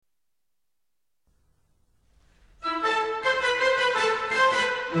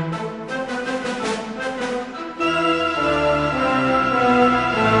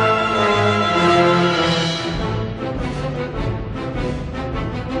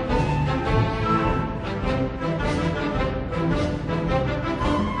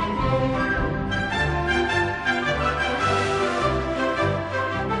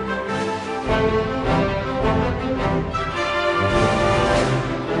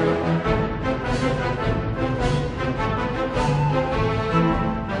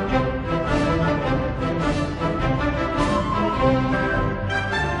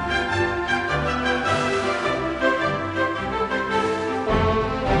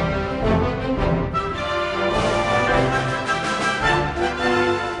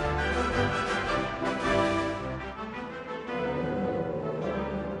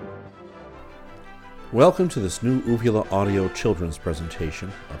Welcome to this new Uvula audio children's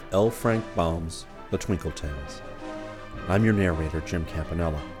presentation of L. Frank Baum's The Twinkle Tales. I'm your narrator, Jim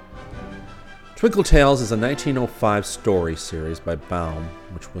Campanella. Twinkle Tales is a 1905 story series by Baum,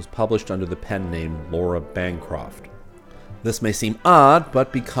 which was published under the pen name Laura Bancroft. This may seem odd,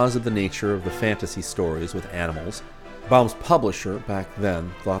 but because of the nature of the fantasy stories with animals, Baum's publisher back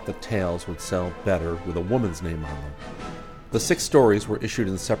then thought the tales would sell better with a woman's name on them. The 6 stories were issued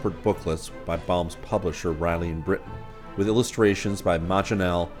in separate booklets by Baum's publisher, Riley & Britton, with illustrations by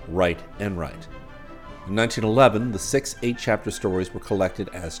Maginel, Wright, and Wright. In 1911, the 6 8-chapter stories were collected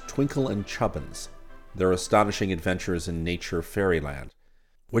as Twinkle and Chubbins, Their Astonishing Adventures in Nature Fairyland,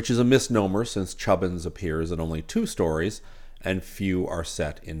 which is a misnomer since Chubbins appears in only 2 stories, and few are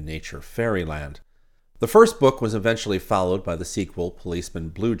set in Nature Fairyland. The first book was eventually followed by the sequel,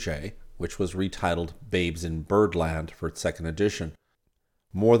 Policeman Bluejay, which was retitled Babes in Birdland for its second edition.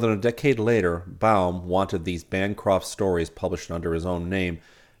 More than a decade later, Baum wanted these Bancroft stories published under his own name,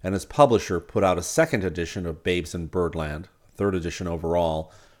 and his publisher put out a second edition of Babes in Birdland, third edition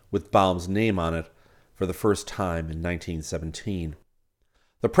overall, with Baum's name on it for the first time in 1917.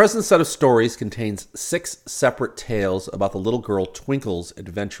 The present set of stories contains 6 separate tales about the little girl Twinkle's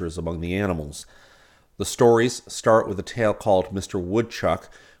adventures among the animals. The stories start with a tale called Mr.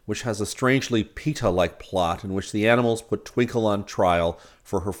 Woodchuck, which has a strangely PETA-like plot in which the animals put Twinkle on trial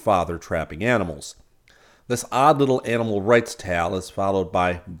for her father trapping animals. This odd little animal rights tale is followed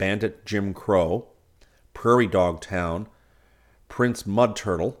by Bandit Jim Crow, Prairie Dog Town, Prince Mud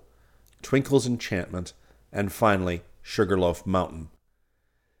Turtle, Twinkle's Enchantment, and finally Sugarloaf Mountain.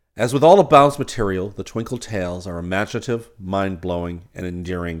 As with all of Baum's material, the Twinkle tales are imaginative, mind-blowing, and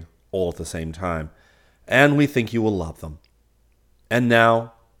endearing all at the same time, and we think you will love them. And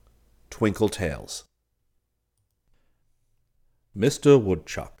now, Twinkle Tales. Mr.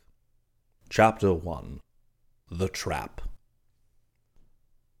 Woodchuck. Chapter 1. The Trap.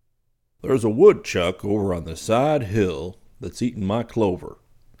 "There's a woodchuck over on the side hill that's eating my clover,"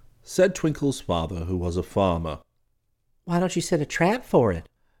 said Twinkle's father, who was a farmer. "Why don't you set a trap for it?"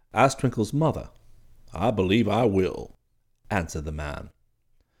 asked Twinkle's mother. "I believe I will," answered the man.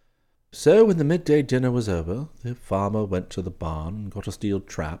 So when the midday dinner was over, the farmer went to the barn and got a steel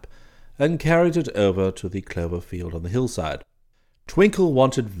trap, and carried it over to the clover field on the hillside. Twinkle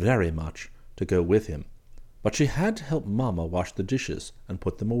wanted very much to go with him, but she had to help Mamma wash the dishes and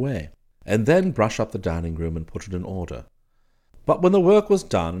put them away, and then brush up the dining room and put it in order. But when the work was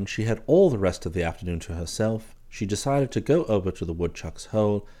done and she had all the rest of the afternoon to herself, she decided to go over to the woodchuck's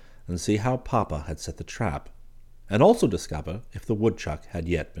hole and see how Papa had set the trap, and also discover if the woodchuck had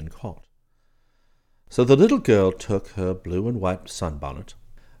yet been caught. So the little girl took her blue and white sunbonnet,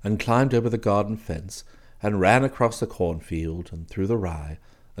 and climbed over the garden fence, and ran across the cornfield and through the rye,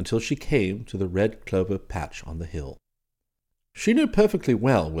 until she came to the red clover patch on the hill. She knew perfectly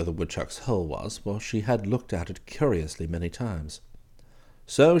well where the woodchuck's hole was, for she had looked at it curiously many times.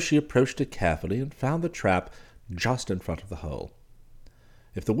 So she approached it carefully, and found the trap just in front of the hole.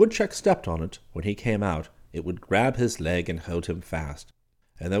 If the woodchuck stepped on it, when he came out, it would grab his leg and hold him fast,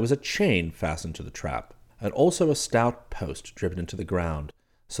 and there was a chain fastened to the trap, and also a stout post driven into the ground,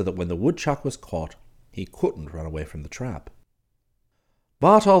 so that when the woodchuck was caught, he couldn't run away from the trap.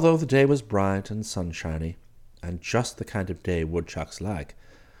 But although the day was bright and sunshiny, and just the kind of day woodchucks like,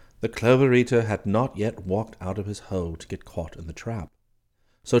 the clover-eater had not yet walked out of his hole to get caught in the trap.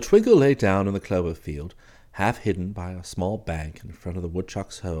 So Twinkle lay down in the clover field, half hidden by a small bank in front of the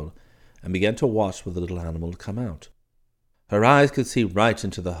woodchuck's hole, and began to watch for the little animal to come out. Her eyes could see right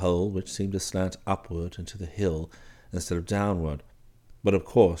into the hole, which seemed to slant upward into the hill instead of downward, but of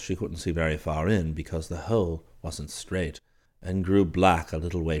course she couldn't see very far in, because the hole wasn't straight, and grew black a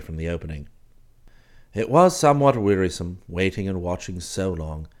little way from the opening. It was somewhat wearisome, waiting and watching so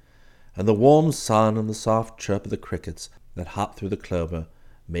long, and the warm sun and the soft chirp of the crickets that hopped through the clover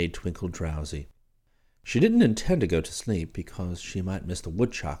made Twinkle drowsy. She didn't intend to go to sleep because she might miss the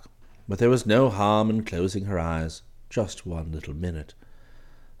woodchuck, but there was no harm in closing her eyes just one little minute.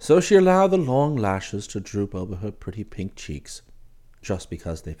 So she allowed the long lashes to droop over her pretty pink cheeks, just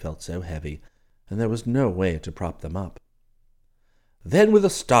because they felt so heavy, and there was no way to prop them up. Then with a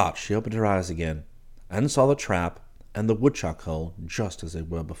start she opened her eyes again, and saw the trap and the woodchuck hole just as they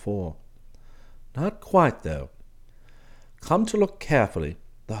were before. Not quite, though. Come to look carefully,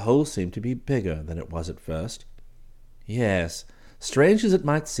 the hole seemed to be bigger than it was at first. Yes, strange as it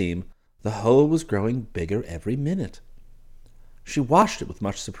might seem, the hole was growing bigger every minute. She watched it with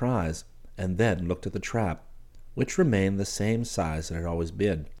much surprise, and then looked at the trap, which remained the same size it had always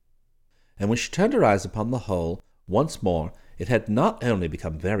been. And when she turned her eyes upon the hole once more, it had not only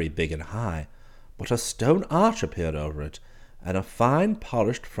become very big and high, but a stone arch appeared over it, and a fine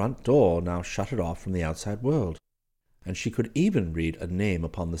polished front door now shut it off from the outside world. And she could even read a name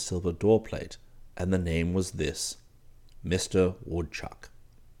upon the silver door plate, and the name was this: Mr. Woodchuck.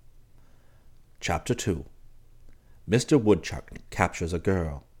 Chapter 2. Mr. Woodchuck Captures a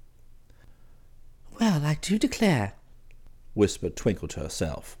Girl. Well, I do declare. Whispered Twinkle to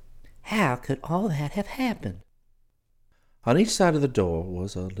herself. How could all that have happened? On each side of the door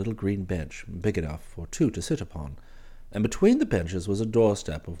was a little green bench, big enough for two to sit upon, and between the benches was a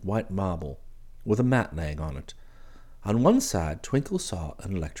doorstep of white marble, with a mat laying on it. On one side Twinkle saw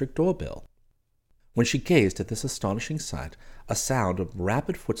an electric doorbell. When she gazed at this astonishing sight, a sound of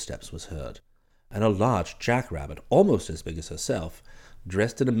rapid footsteps was heard, and a large jackrabbit, almost as big as herself,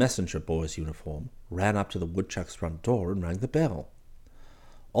 dressed in a messenger boy's uniform, ran up to the woodchuck's front door and rang the bell.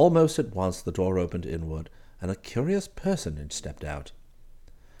 Almost at once the door opened inward, and a curious personage stepped out.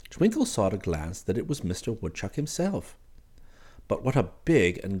 Twinkle saw at a glance that it was Mr. Woodchuck himself. But what a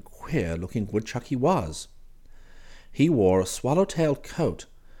big and queer-looking woodchuck he was! He wore a swallow-tailed coat,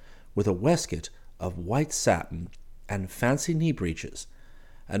 with a waistcoat of white satin and fancy knee-breeches,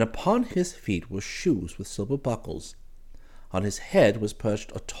 and upon his feet were shoes with silver buckles. On his head was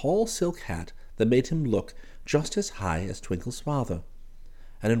perched a tall silk hat that made him look just as high as Twinkle's father,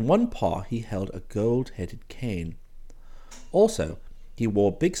 and in one paw he held a gold-headed cane. Also, he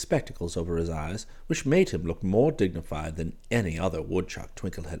wore big spectacles over his eyes, which made him look more dignified than any other woodchuck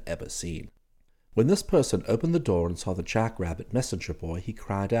Twinkle had ever seen. When this person opened the door and saw the jackrabbit messenger boy, he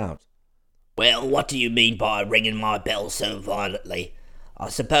cried out, "Well, what do you mean by ringing my bell so violently? I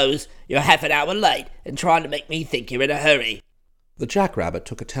suppose you're half an hour late and trying to make me think you're in a hurry." The jackrabbit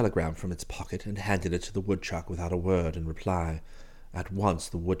took a telegram from its pocket and handed it to the woodchuck without a word in reply. At once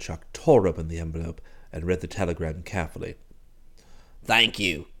the woodchuck tore open the envelope and read the telegram carefully. "Thank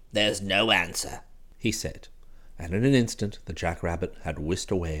you. There's no answer," he said, and in an instant the jackrabbit had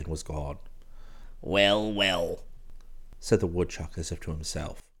whisked away and was gone. "Well, well," said the woodchuck as if to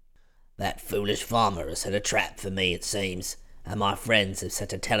himself. "That foolish farmer has set a trap for me, it seems, and my friends have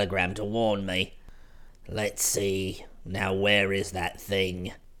sent a telegram to warn me. Let's see, now where is that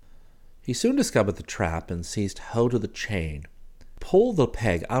thing?" He soon discovered the trap and seized hold of the chain, pulled the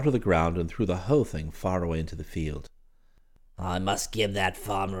peg out of the ground and threw the whole thing far away into the field. "I must give that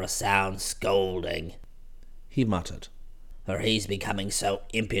farmer a sound scolding," he muttered, "for he's becoming so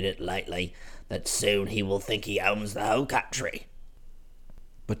impudent lately that soon he will think he owns the whole country."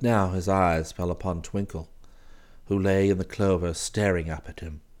 But now his eyes fell upon Twinkle, who lay in the clover staring up at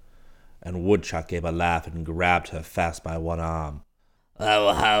him, and Woodchuck gave a laugh and grabbed her fast by one arm.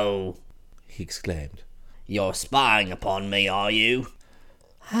 "Oh ho!" he exclaimed. "You're spying upon me, are you?"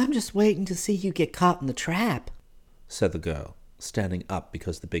 I'm just waiting to see you get caught in the trap," said the girl, standing up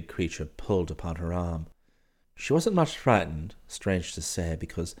because the big creature pulled upon her arm. She wasn't much frightened, strange to say,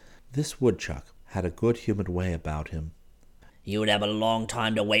 because this woodchuck had a good-humoured way about him. "You would have a long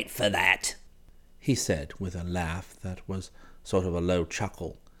time to wait for that," he said with a laugh that was sort of a low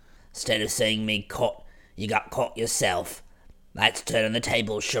chuckle. "Instead of seeing me caught, you got caught yourself. That's turning the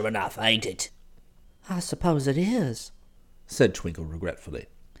tables sure enough, ain't it?" "I suppose it is," said Twinkle regretfully.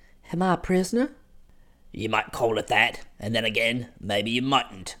 "Am I a prisoner?" "You might call it that, and then again, maybe you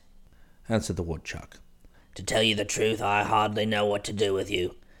mightn't. Answered the woodchuck. To tell you the truth, I hardly know what to do with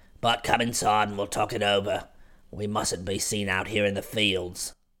you. But come inside and we'll talk it over. We mustn't be seen out here in the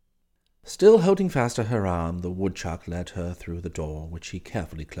fields." Still holding fast to her arm, the woodchuck led her through the door, which he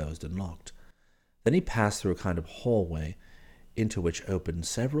carefully closed and locked. Then he passed through a kind of hallway, into which opened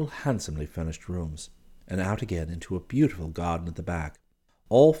several handsomely furnished rooms, and out again into a beautiful garden at the back,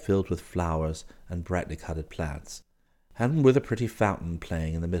 all filled with flowers and brightly coloured plants, and with a pretty fountain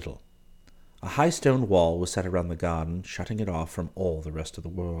playing in the middle. A high stone wall was set around the garden, shutting it off from all the rest of the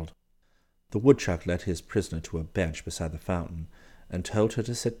world. The woodchuck led his prisoner to a bench beside the fountain, and told her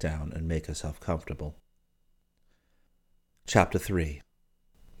to sit down and make herself comfortable. Chapter 3.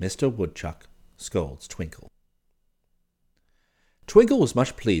 Mr. Woodchuck Scolds Twinkle. Twinkle was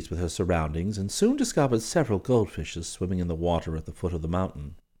much pleased with her surroundings and soon discovered several goldfishes swimming in the water at the foot of the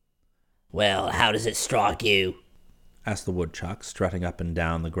mountain. "Well, how does it strike you?" asked the woodchuck, strutting up and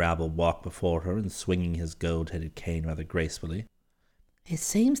down the gravel walk before her and swinging his gold-headed cane rather gracefully. It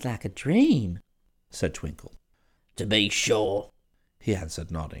seems like a dream, said Twinkle. "To be sure," he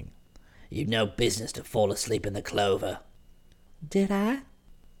answered, nodding. "You'd no business to fall asleep in the clover." Did I?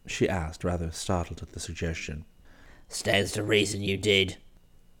 she asked, rather startled at the suggestion. "Stands to reason you did,"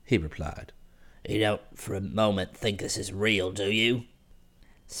 he replied. "You don't for a moment think this is real, do you?"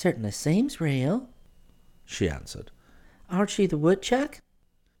 Certainly seems real, she answered. Aren't you the woodchuck?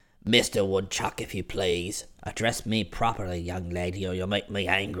 "Mr. Woodchuck, if you please. Address me properly, young lady, or you'll make me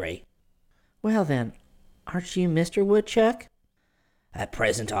angry." Well then, aren't you Mr. Woodchuck? "At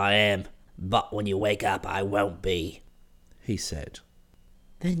present I am, but when you wake up I won't be," he said.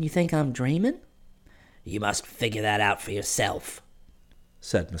 Then you think I'm dreaming? "You must figure that out for yourself,"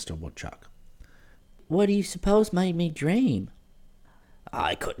 said Mr. Woodchuck. What do you suppose made me dream?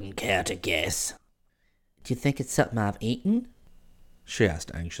 "I couldn't care to guess." Do you think it's something I've eaten? she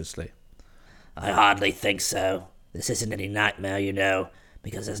asked anxiously. "I hardly think so. This isn't any nightmare, you know,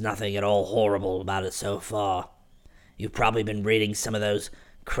 because there's nothing at all horrible about it so far. You've probably been reading some of those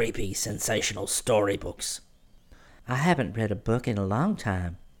creepy, sensational storybooks." I haven't read a book in a long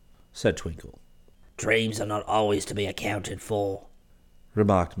time, said Twinkle. "Dreams are not always to be accounted for,"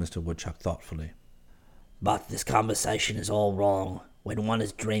 remarked Mr. Woodchuck thoughtfully. "But this conversation is all wrong. When one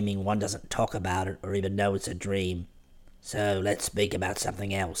is dreaming, one doesn't talk about it or even know it's a dream. So let's speak about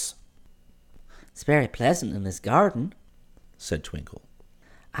something else." It's very pleasant in this garden, said Twinkle.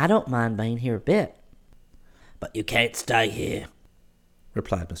 I don't mind being here a bit. "But you can't stay here,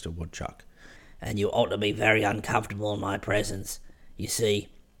 replied Mr. Woodchuck. "and you ought to be very uncomfortable in my presence. You see,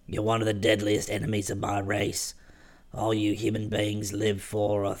 you're one of the deadliest enemies of my race. All you human beings live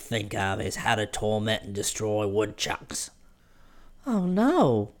for or think of is how to torment and destroy woodchucks." Oh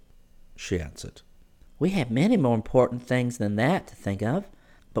no, she answered. We have many more important things than that to think of.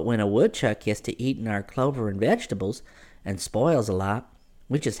 But when a woodchuck gets to eating our clover and vegetables and spoils a lot,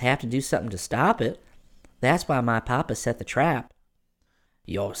 we just have to do something to stop it. That's why my papa set the trap.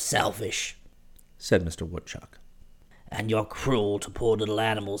 "You're selfish," said Mr. Woodchuck. "and you're cruel to poor little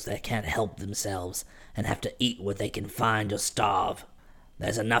animals that can't help themselves and have to eat what they can find or starve.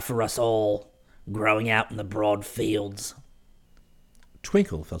 There's enough for us all, growing out in the broad fields."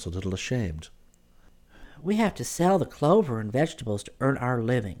 Twinkle felt a little ashamed. We have to sell the clover and vegetables to earn our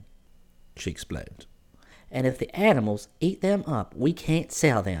living. she explained. And if the animals eat them up, we can't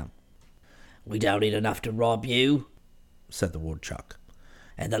sell them. "We don't eat enough to rob you," said the woodchuck.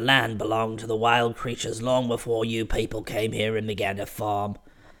 "and the land belonged to the wild creatures long before you people came here and began to farm.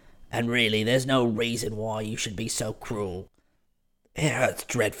 And really, there's no reason why you should be so cruel. It hurts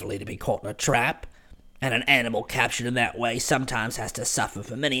dreadfully to be caught in a trap, and an animal captured in that way sometimes has to suffer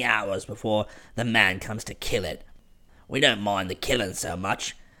for many hours before the man comes to kill it. We don't mind the killing so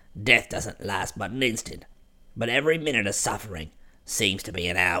much. Death doesn't last but an instant, but every minute of suffering seems to be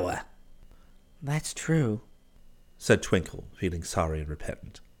an hour." That's true, said Twinkle, feeling sorry and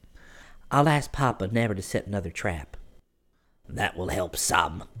repentant. I'll ask Papa never to set another trap. "That will help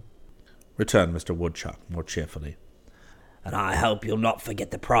some," returned Mr. Woodchuck more cheerfully. "and I hope you'll not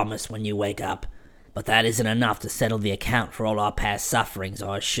forget the promise when you wake up. But that isn't enough to settle the account for all our past sufferings,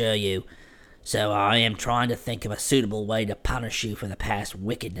 I assure you. So I am trying to think of a suitable way to punish you for the past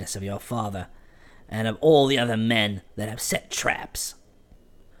wickedness of your father, and of all the other men that have set traps."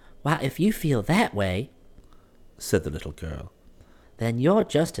 Why, if you feel that way, said the little girl, then you're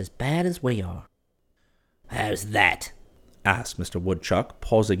just as bad as we are. "How's that?" asked Mr. Woodchuck,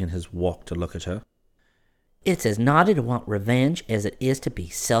 pausing in his walk to look at her. It's as naughty to want revenge as it is to be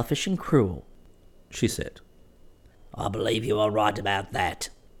selfish and cruel, she said. "I believe you are right about that,"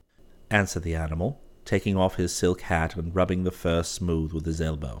 answered the animal, taking off his silk hat and rubbing the fur smooth with his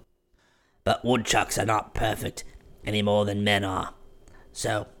elbow. "But woodchucks are not perfect any more than men are.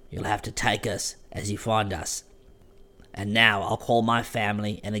 So you'll have to take us as you find us. And now I'll call my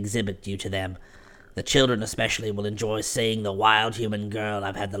family and exhibit you to them. The children especially will enjoy seeing the wild human girl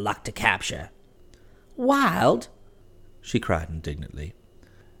I've had the luck to capture." Wild? she cried indignantly.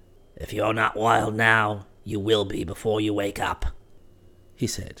 "If you're not wild now, you will be before you wake up," he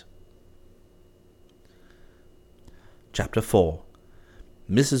said. Chapter 4.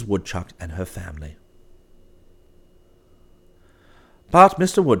 Mrs. Woodchuck and her family. But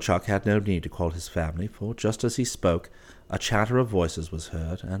Mr. Woodchuck had no need to call his family, for just as he spoke, a chatter of voices was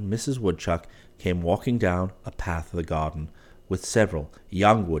heard, and Mrs. Woodchuck came walking down a path of the garden, with several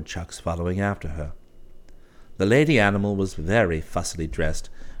young woodchucks following after her. The lady animal was very fussily dressed,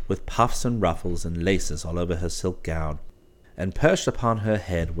 with puffs and ruffles and laces all over her silk gown, and perched upon her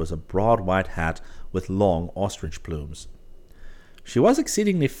head was a broad white hat with long ostrich plumes. She was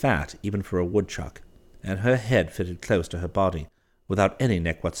exceedingly fat, even for a woodchuck, and her head fitted close to her body, without any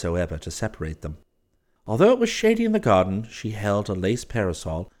neck whatsoever to separate them. Although it was shady in the garden, she held a lace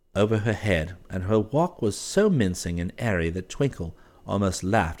parasol over her head, and her walk was so mincing and airy that Twinkle almost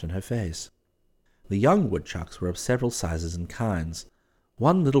laughed in her face. The young woodchucks were of several sizes and kinds.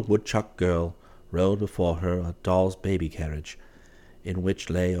 One little woodchuck girl rode before her a doll's baby carriage, in which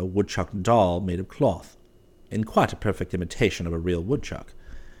lay a woodchuck doll made of cloth, in quite a perfect imitation of a real woodchuck.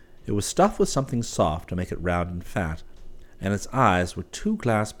 It was stuffed with something soft to make it round and fat, and its eyes were 2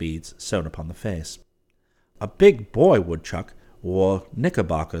 glass beads sewn upon the face. A big boy woodchuck wore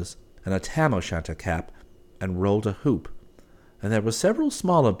knickerbockers and a tam-o'-shanter cap, and rolled a hoop, and there were several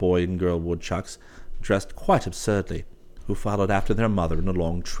smaller boy and girl woodchucks, dressed quite absurdly, who followed after their mother in a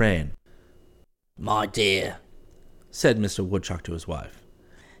long train. "My dear," said Mr. Woodchuck to his wife,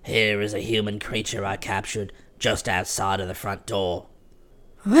 "here is a human creature I captured just outside of the front door."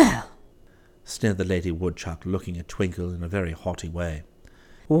 Well, sneered the lady woodchuck, looking at Twinkle in a very haughty way.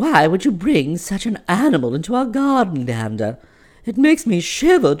 why would you bring such an animal into our garden, Gander? It makes me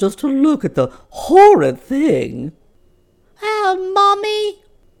shiver just to look at the horrid thing. "Oh, Mommy,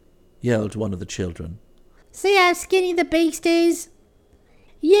 yelled one of the children. see how skinny the beast is?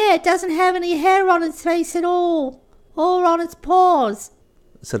 Yeah, it doesn't have any hair on its face at all, or on its paws,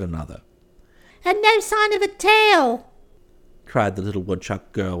 said another. and no sign of a tail." Cried the little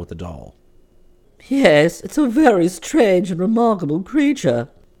woodchuck girl with the doll. Yes, it's a very strange and remarkable creature,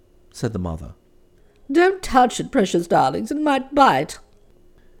 said the mother. Don't touch it, precious darlings, it might bite.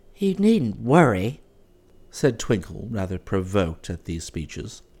 You needn't worry, said Twinkle, rather provoked at these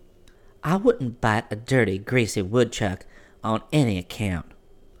speeches. I wouldn't bite a dirty, greasy woodchuck on any account.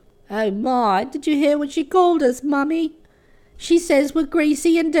 "Oh my, did you hear what she called us, Mummy? She says we're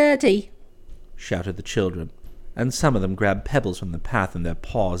greasy and dirty." Shouted the children, and some of them grabbed pebbles from the path in their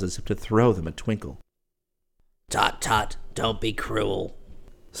paws as if to throw them at Twinkle. "Tut, tut, don't be cruel,"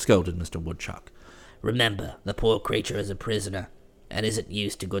 scolded Mr. Woodchuck. "Remember, the poor creature is a prisoner, and isn't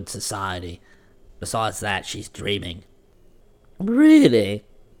used to good society. Besides that, she's dreaming." Really?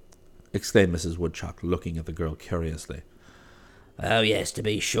 Exclaimed Mrs. Woodchuck, looking at the girl curiously. "Oh yes, to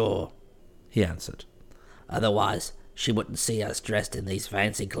be sure," he answered. "Otherwise, she wouldn't see us dressed in these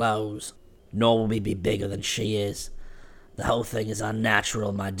fancy clothes, nor would we be bigger than she is. The whole thing is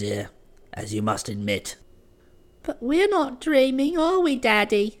unnatural, my dear, as you must admit." "But we're not dreaming, are we,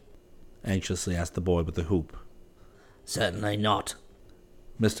 Daddy?" Anxiously asked the boy with the hoop. "Certainly not.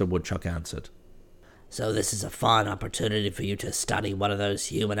 Mr. Woodchuck answered. So this is a fine opportunity for you to study one of those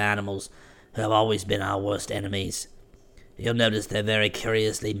human animals who have always been our worst enemies. You'll notice they're very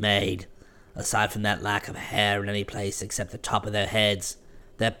curiously made. Aside from that lack of hair in any place except the top of their heads,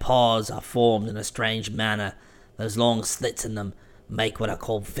 their paws are formed in a strange manner. Those long slits in them make what are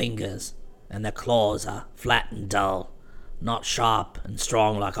called fingers, and their claws are flat and dull, not sharp and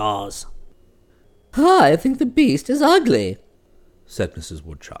strong like ours." I think the beast is ugly. Said Mrs.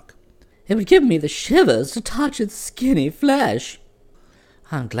 Woodchuck. It would give me the shivers to touch its skinny flesh.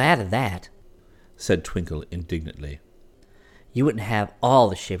 I'm glad of that, said Twinkle indignantly. You wouldn't have all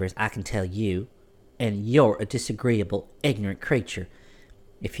the shivers, I can tell you, and you're a disagreeable, ignorant creature.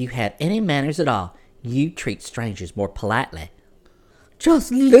 If you had any manners at all, you'd treat strangers more politely.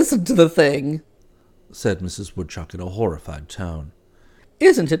 Just listen to the thing, said Mrs. Woodchuck in a horrified tone.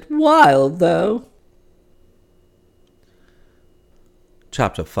 Isn't it wild, though?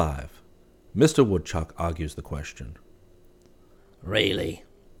 Chapter 5. Mr. Woodchuck argues the question. "Really,"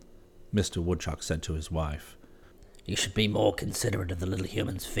 Mr. Woodchuck said to his wife, "you should be more considerate of the little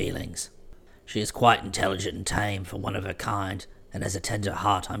human's feelings. She is quite intelligent and tame for one of her kind, and has a tender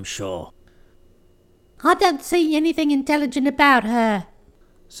heart, I'm sure." "I don't see anything intelligent about her,"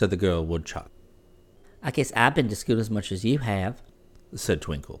 said the girl Woodchuck. I guess I've been to school as much as you have, said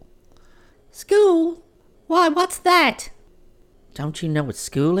Twinkle. "School? Why, what's that?" Don't you know what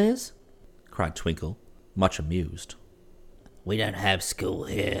school is? Cried Twinkle, much amused. "We don't have school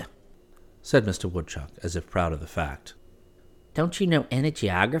here," said Mr. Woodchuck, as if proud of the fact. Don't you know any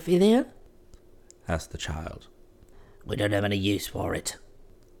geography then? Asked the child. "We don't have any use for it,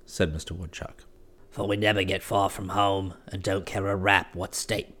 Said Mr. Woodchuck. for we never get far from home, and don't care a rap what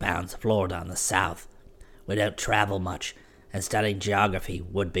state bounds Florida on the south. We don't travel much, and studying geography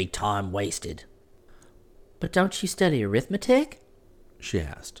would be time wasted. But don't you study arithmetic? She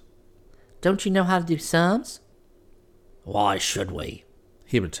asked. Don't you know how to do sums? Why should we?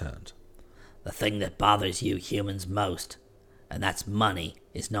 He returned. The thing that bothers you humans most, and that's money,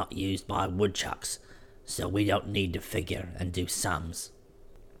 is not used by woodchucks, so we don't need to figure and do sums.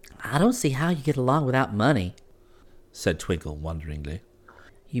 I don't see how you get along without money. Said Twinkle wonderingly.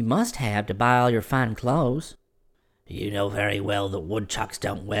 You must have to buy all your fine clothes. You know very well that woodchucks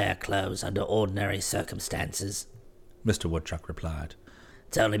don't wear clothes under ordinary circumstances. Mr. Woodchuck replied.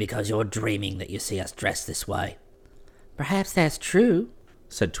 It's only because you're dreaming that you see us dressed this way. Perhaps that's true,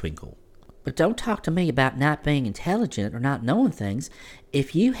 Said Twinkle. but don't talk to me about not being intelligent or not knowing things.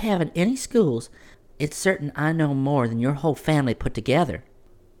 If you haven't any schools, it's certain I know more than your whole family put together.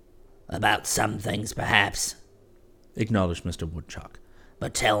 About some things, perhaps. Acknowledged Mr. Woodchuck.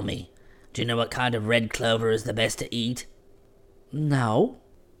 But tell me, do you know what kind of red clover is the best to eat? No.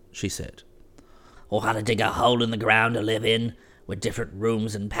 She said. Or how to dig a hole in the ground to live in, with different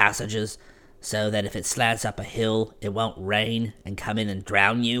rooms and passages, so that if it slants up a hill, it won't rain and come in and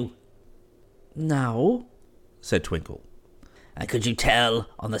drown you? No. Said Twinkle. And could you tell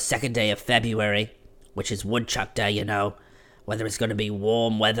on the 2nd day of February, which is Woodchuck Day, you know, whether it's going to be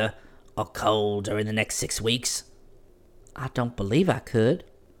warm weather or cold during the next 6 weeks? I don't believe I could.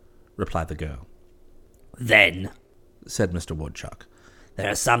 Replied the girl. Then, Said Mr. Woodchuck. there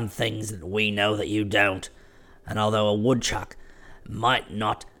are some things that we know that you don't, and although a woodchuck might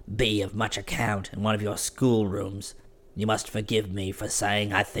not be of much account in one of your schoolrooms, you must forgive me for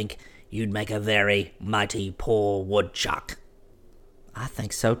saying I think you'd make a very mighty poor woodchuck. I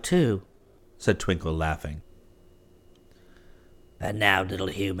think so too. Said Twinkle, laughing. And now, little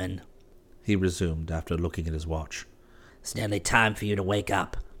human, He resumed after looking at his watch. it's nearly time for you to wake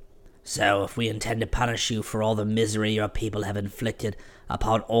up. So, if we intend to punish you for all the misery your people have inflicted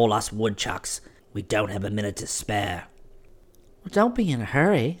upon all us woodchucks, we don't have a minute to spare. Well, don't be in a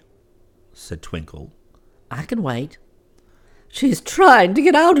hurry. Said Twinkle. I can wait. She's trying to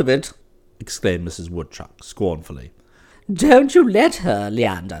get out of it. Exclaimed Mrs. Woodchuck scornfully. Don't you let her,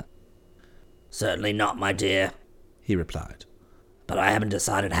 Leander. Certainly not, my dear, He replied. but I haven't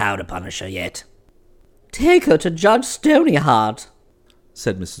decided how to punish her yet. Take her to Judge Stonyheart.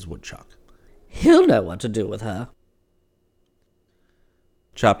 Said Mrs. Woodchuck. He'll know what to do with her.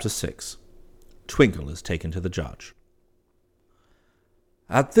 Chapter 6. Twinkle is taken to the judge.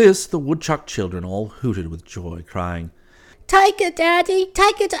 At this, the woodchuck children all hooted with joy, crying, Take her, Daddy.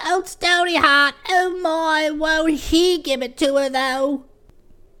 Take her to old Stonyheart. Oh my, won't he give it to her, though?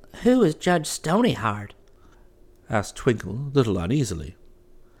 Who is Judge Stonyheart? asked Twinkle a little uneasily.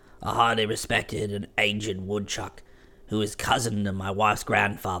 A highly respected and aged woodchuck, who is cousin to my wife's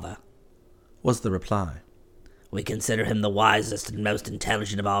grandfather. Was the reply. We consider him the wisest and most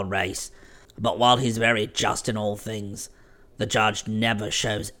intelligent of our race, but while he's very just in all things, the judge never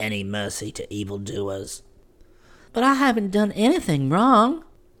shows any mercy to evildoers. But I haven't done anything wrong.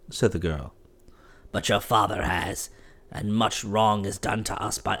 Said the girl. But your father has, and much wrong is done to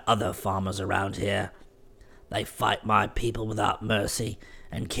us by other farmers around here. They fight my people without mercy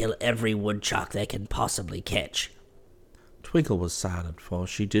and kill every woodchuck they can possibly catch. Twinkle was silent, for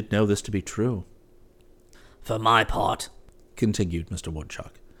she did know this to be true. For my part, Continued Mr.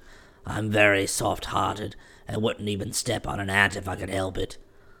 Woodchuck. I'm very soft-hearted and wouldn't even step on an ant if I could help it.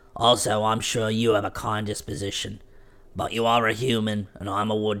 Also, I'm sure you have a kind disposition, but you are a human and I'm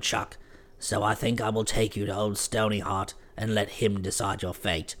a woodchuck, so I think I will take you to old Stonyheart and let him decide your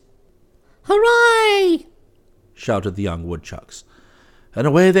fate. Hooray! Shouted the young woodchucks, and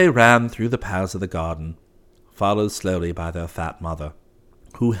away they ran through the paths of the garden, followed slowly by their fat mother,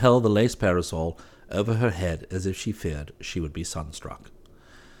 who held the lace parasol over her head as if she feared she would be sunstruck.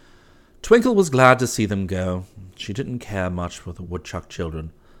 Twinkle was glad to see them go. She didn't care much for the woodchuck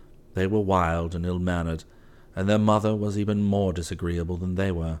children. They were wild and ill-mannered, and their mother was even more disagreeable than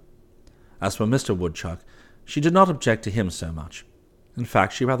they were. As for Mr. Woodchuck, she did not object to him so much. In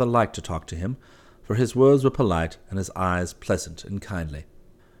fact, she rather liked to talk to him, for his words were polite and his eyes pleasant and kindly.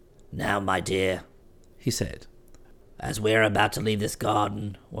 Now, my dear, He said, as we are about to leave this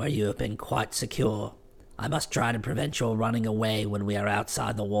garden, where you have been quite secure, I must try to prevent your running away when we are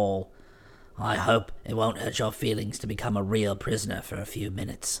outside the wall. I hope it won't hurt your feelings to become a real prisoner for a few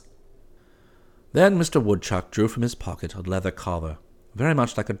minutes. Then Mr. Woodchuck drew from his pocket a leather collar, very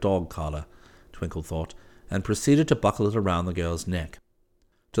much like a dog collar, Twinkle thought, and proceeded to buckle it around the girl's neck.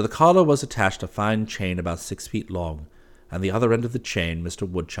 To the collar was attached a fine chain about 6 feet long, and the other end of the chain Mr.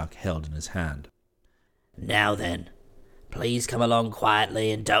 Woodchuck held in his hand. Now then, please come along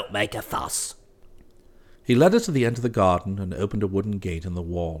quietly and don't make a fuss. He led her to the end of the garden and opened a wooden gate in the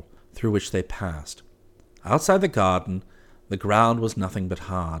wall, through which they passed. Outside the garden, the ground was nothing but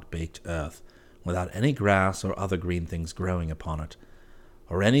hard, baked earth, without any grass or other green things growing upon it,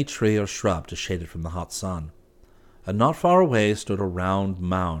 or any tree or shrub to shade it from the hot sun. And not far away stood a round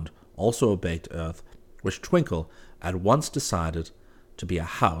mound, also of baked earth, which Twinkle at once decided to be a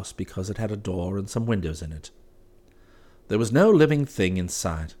house because it had a door and some windows in it. There was no living thing in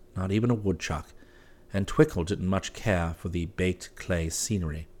sight, not even a woodchuck, and Twinkle didn't much care for the baked clay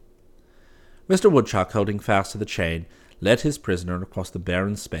scenery. Mr. Woodchuck, holding fast to the chain, led his prisoner across the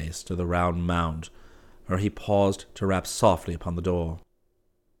barren space to the round mound, where he paused to rap softly upon the door.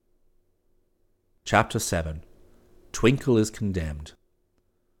 Chapter 7. Twinkle is Condemned.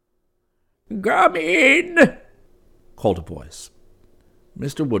 "Come in," called a voice.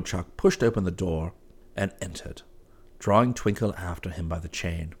 Mr. Woodchuck pushed open the door and entered, drawing Twinkle after him by the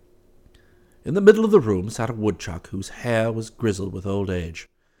chain. In the middle of the room sat a woodchuck whose hair was grizzled with old age.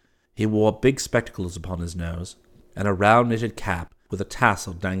 He wore big spectacles upon his nose, and a round knitted cap with a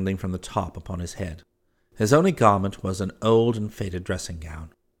tassel dangling from the top upon his head. His only garment was an old and faded dressing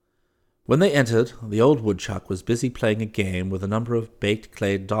gown. When they entered, the old woodchuck was busy playing a game with a number of baked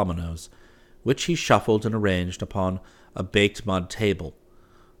clay dominoes, which he shuffled and arranged upon a baked mud table.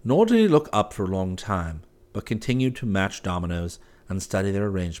 Nor did he look up for a long time, but continued to match dominoes and study their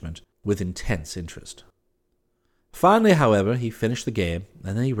arrangement with intense interest. Finally, however, he finished the game,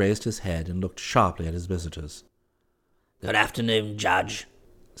 and then he raised his head and looked sharply at his visitors. "Good afternoon, Judge,"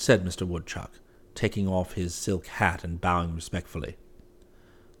 said Mr. Woodchuck, taking off his silk hat and bowing respectfully.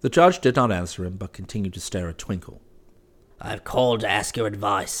 The judge did not answer him, but continued to stare at Twinkle. "I've called to ask your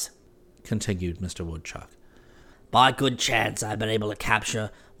advice," continued Mr. Woodchuck. "By good chance I've been able to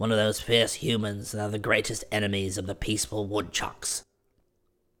capture one of those fierce humans that are the greatest enemies of the peaceful woodchucks."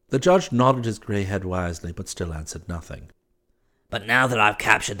 The judge nodded his grey head wisely, but still answered nothing. "But now that I've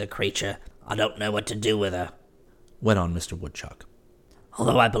captured the creature, I don't know what to do with her," went on Mr. Woodchuck.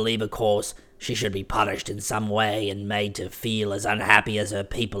 "Although I believe, of course, she should be punished in some way and made to feel as unhappy as her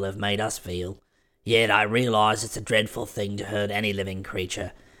people have made us feel. Yet I realize it's a dreadful thing to hurt any living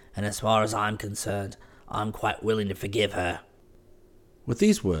creature, and as far as I'm concerned, I'm quite willing to forgive her." With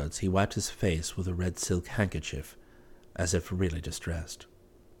these words, he wiped his face with a red silk handkerchief, as if really distressed.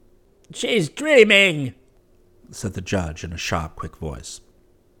 "She's dreaming," said the judge in a sharp, quick voice.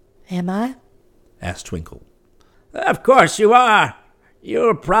 Am I? Asked Twinkle. "Of course you are. You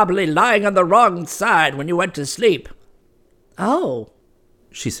were probably lying on the wrong side when you went to sleep." Oh,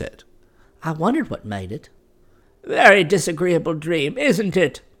 She said. I wondered what made it. "Very disagreeable dream, isn't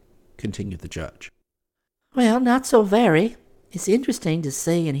it?" Continued the judge. Well, not so very. It's interesting to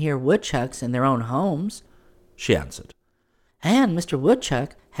see and hear woodchucks in their own homes. She answered. And Mr.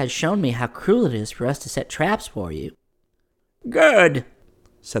 Woodchuck has shown me how cruel it is for us to set traps for you. "Good.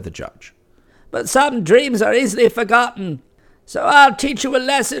 Said the judge. But some dreams are easily forgotten. So I'll teach you a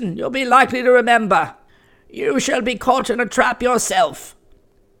lesson you'll be likely to remember. You shall be caught in a trap yourself."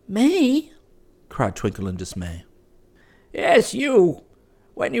 Me? Cried Twinkle in dismay. "Yes, you.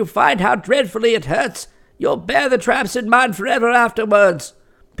 When you find how dreadfully it hurts, you'll bear the traps in mind forever afterwards.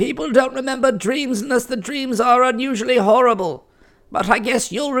 People don't remember dreams unless the dreams are unusually horrible. But I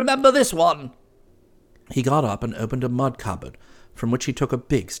guess you'll remember this one." He got up and opened a mud cupboard, from which he took a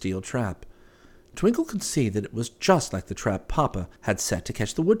big steel trap. Twinkle could see that it was just like the trap Papa had set to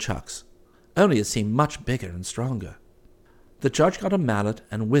catch the woodchucks, only it seemed much bigger and stronger. The judge got a mallet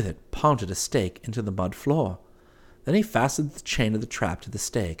and with it pounded a stake into the mud floor. Then he fastened the chain of the trap to the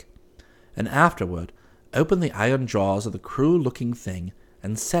stake, and afterward opened the iron jaws of the cruel-looking thing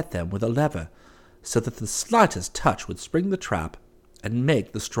and set them with a lever, so that the slightest touch would spring the trap and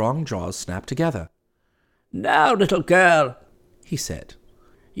make the strong jaws snap together. "Now, little girl," he said.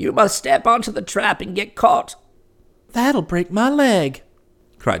 "you must step onto the trap and get caught." "That'll break my leg,"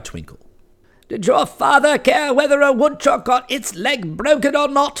 cried Twinkle. "Did your father care whether a woodchuck got its leg broken or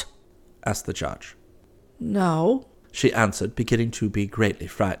not?" asked the judge. No. She answered, beginning to be greatly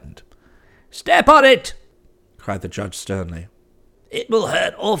frightened. "Step on it!" cried the judge sternly. "It will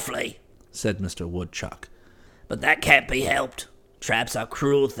hurt awfully," said Mr. Woodchuck. "but that can't be helped. Traps are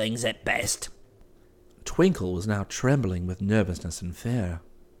cruel things at best." Twinkle was now trembling with nervousness and fear.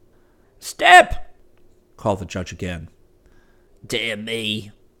 "Step!" called the judge again. "Dear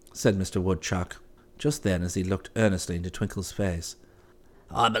me," said Mr. Woodchuck, just then as he looked earnestly into Twinkle's face.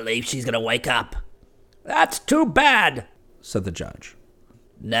 "I believe she's going to wake up." "That's too bad," said the judge.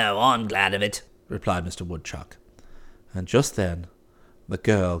 "No, I'm glad of it," replied Mr. Woodchuck. And just then the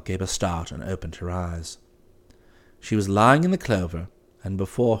girl gave a start and opened her eyes. She was lying in the clover, and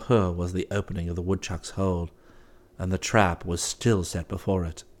before her was the opening of the woodchuck's hole, and the trap was still set before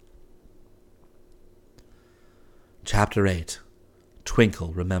it. Chapter 8.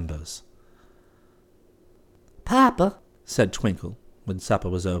 Twinkle Remembers. Papa, Said Twinkle, when supper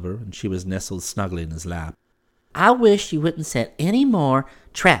was over and she was nestled snugly in his lap. I wish you wouldn't set any more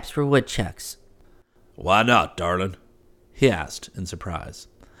traps for woodchucks. Why not, darling? He asked in surprise.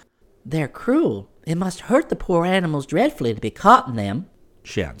 They're cruel. It must hurt the poor animals dreadfully to be caught in them,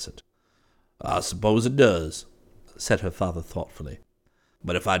 She answered. I suppose it does, said her father thoughtfully.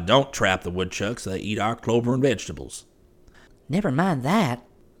 But if I don't trap the woodchucks, they eat our clover and vegetables. Never mind that.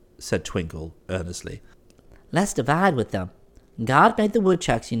 Said Twinkle earnestly. Let's divide with them. God made the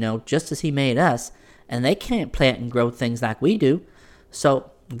woodchucks, just as he made us, and they can't plant and grow things like we do.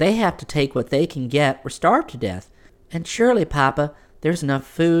 So they have to take what they can get or starve to death. And surely, Papa, there's enough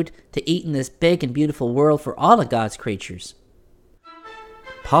food to eat in this big and beautiful world for all of God's creatures.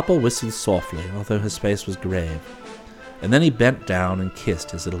 Papa whistled softly, although his face was grave, and then he bent down and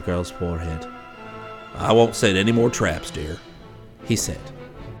kissed his little girl's forehead. I won't set any more traps, dear, he said.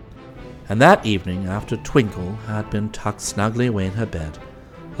 And that evening, after Twinkle had been tucked snugly away in her bed,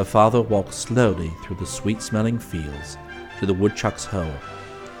 her father walked slowly through the sweet-smelling fields to the woodchuck's hole.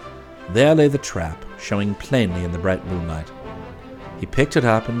 There lay the trap, showing plainly in the bright moonlight. He picked it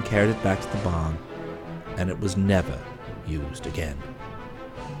up and carried it back to the barn, and it was never used again.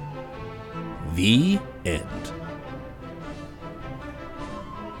 The end.